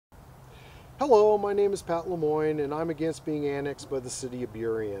Hello, my name is Pat Lemoyne, and I'm against being annexed by the city of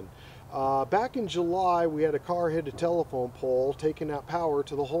Burien. Back in July, we had a car hit a telephone pole, taking out power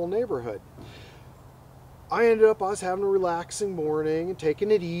to the whole neighborhood. I was having a relaxing morning and taking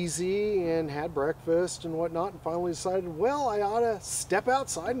it easy and had breakfast and whatnot, and finally decided, well, I ought to step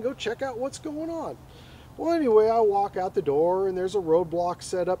outside and go check out what's going on. Well, anyway, I walk out the door and there's a roadblock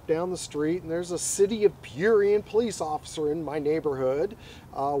set up down the street, and there's a city of Burien police officer in my neighborhood.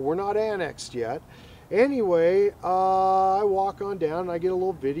 We're not annexed yet. Anyway, I walk on down and I get a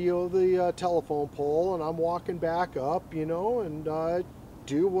little video of the telephone pole, and I'm walking back up, and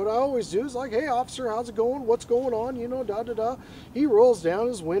do what I always do. Is like, hey, officer, how's it going? What's going on? Da da da. He rolls down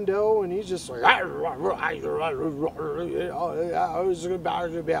his window and he's just like,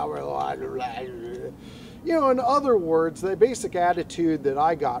 in other words, the basic attitude that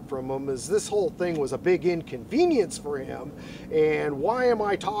I got from him is this whole thing was a big inconvenience for him, and why am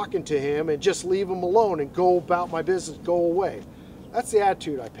I talking to him, and just leave him alone and go about my business, go away. That's the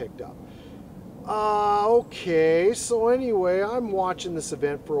attitude I picked up. Okay, so anyway, I'm watching this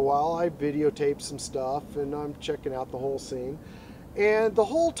event for a while. I videotaped some stuff and I'm checking out the whole scene. And the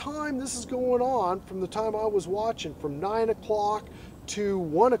whole time this is going on, from the time I was watching, from 9 o'clock to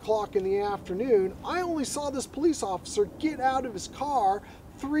 1 o'clock in the afternoon, I only saw this police officer get out of his car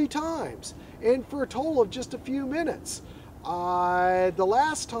 3 times, and for a total of just a few minutes. The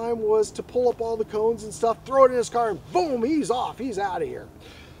last time was to pull up all the cones and stuff, throw it in his car, and boom, he's off, he's out of here.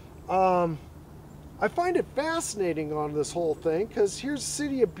 I find it fascinating on this whole thing, because here's the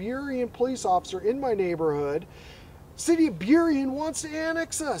city of Burien police officer in my neighborhood. City of Burien wants to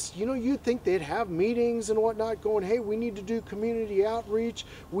annex us. You'd think they'd have meetings and whatnot going, hey, we need to do community outreach.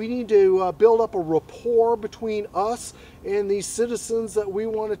 We need to build up a rapport between us and these citizens that we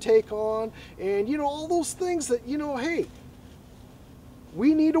want to take on. And, all those things that, hey,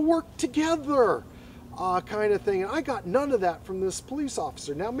 we need to work together. Kind of thing. And I got none of that from this police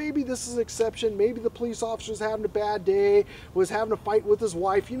officer. Now, maybe this is an exception. Maybe the police officer's having a bad day, was having a fight with his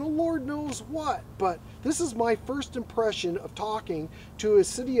wife, Lord knows what. But this is my first impression of talking to a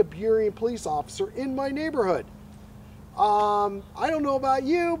city of Burien police officer in my neighborhood. I don't know about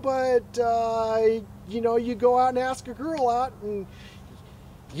you, but, you go out and ask a girl out and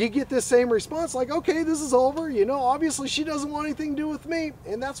you get this same response, like, okay, this is over. Obviously she doesn't want anything to do with me.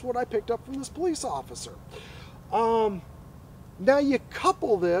 And that's what I picked up from this police officer. Now you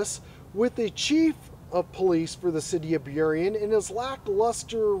couple this with the chief of police for the city of Burien and his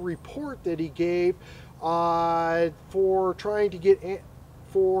lackluster report that he gave for trying to get,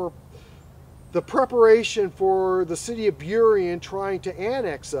 for the preparation for the city of Burien trying to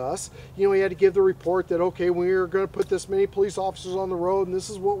annex us. He had to give the report that, okay, we're going to put this many police officers on the road and this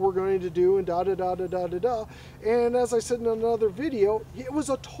is what we're going to do and da da da da da da da. And as I said in another video, it was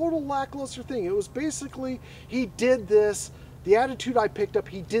a total lackluster thing. It was basically, he did this, the attitude I picked up,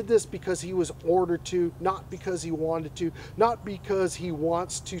 he did this because he was ordered to, not because he wanted to, not because he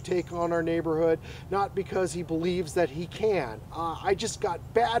wants to take on our neighborhood, not because he believes that he can. I just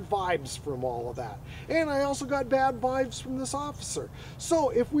got bad vibes from all of that. And I also got bad vibes from this officer. So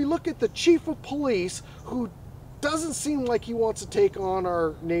if we look at the chief of police, who doesn't seem like he wants to take on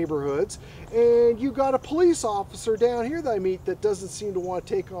our neighborhoods, and you got a police officer down here that I meet that doesn't seem to want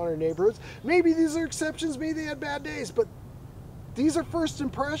to take on our neighborhoods, maybe these are exceptions, maybe they had bad days, but these are first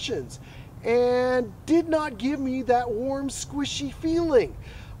impressions, and did not give me that warm, squishy feeling.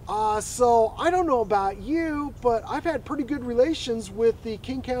 So I don't know about you, but I've had pretty good relations with the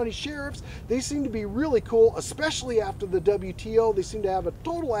King County sheriffs. They seem to be really cool, especially after the WTO. They seem to have a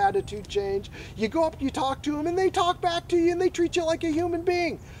total attitude change. You go up, you talk to them, and they talk back to you, and they treat you like a human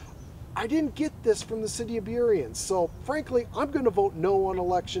being. I didn't get this from the city of Burien. So frankly, I'm going to vote no on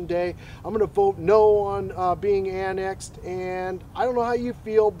election day. I'm going to vote no on being annexed. And I don't know how you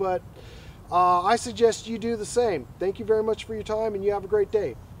feel, but I suggest you do the same. Thank you very much for your time, and you have a great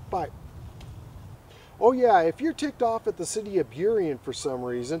day. Bye. Oh yeah, if you're ticked off at the city of Burien for some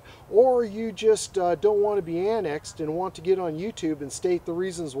reason, or you just don't want to be annexed and want to get on YouTube and state the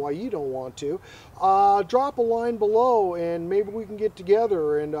reasons why you don't want to, drop a line below and maybe we can get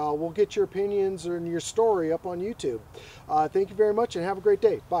together and we'll get your opinions and your story up on YouTube. Thank you very much and have a great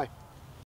day. Bye.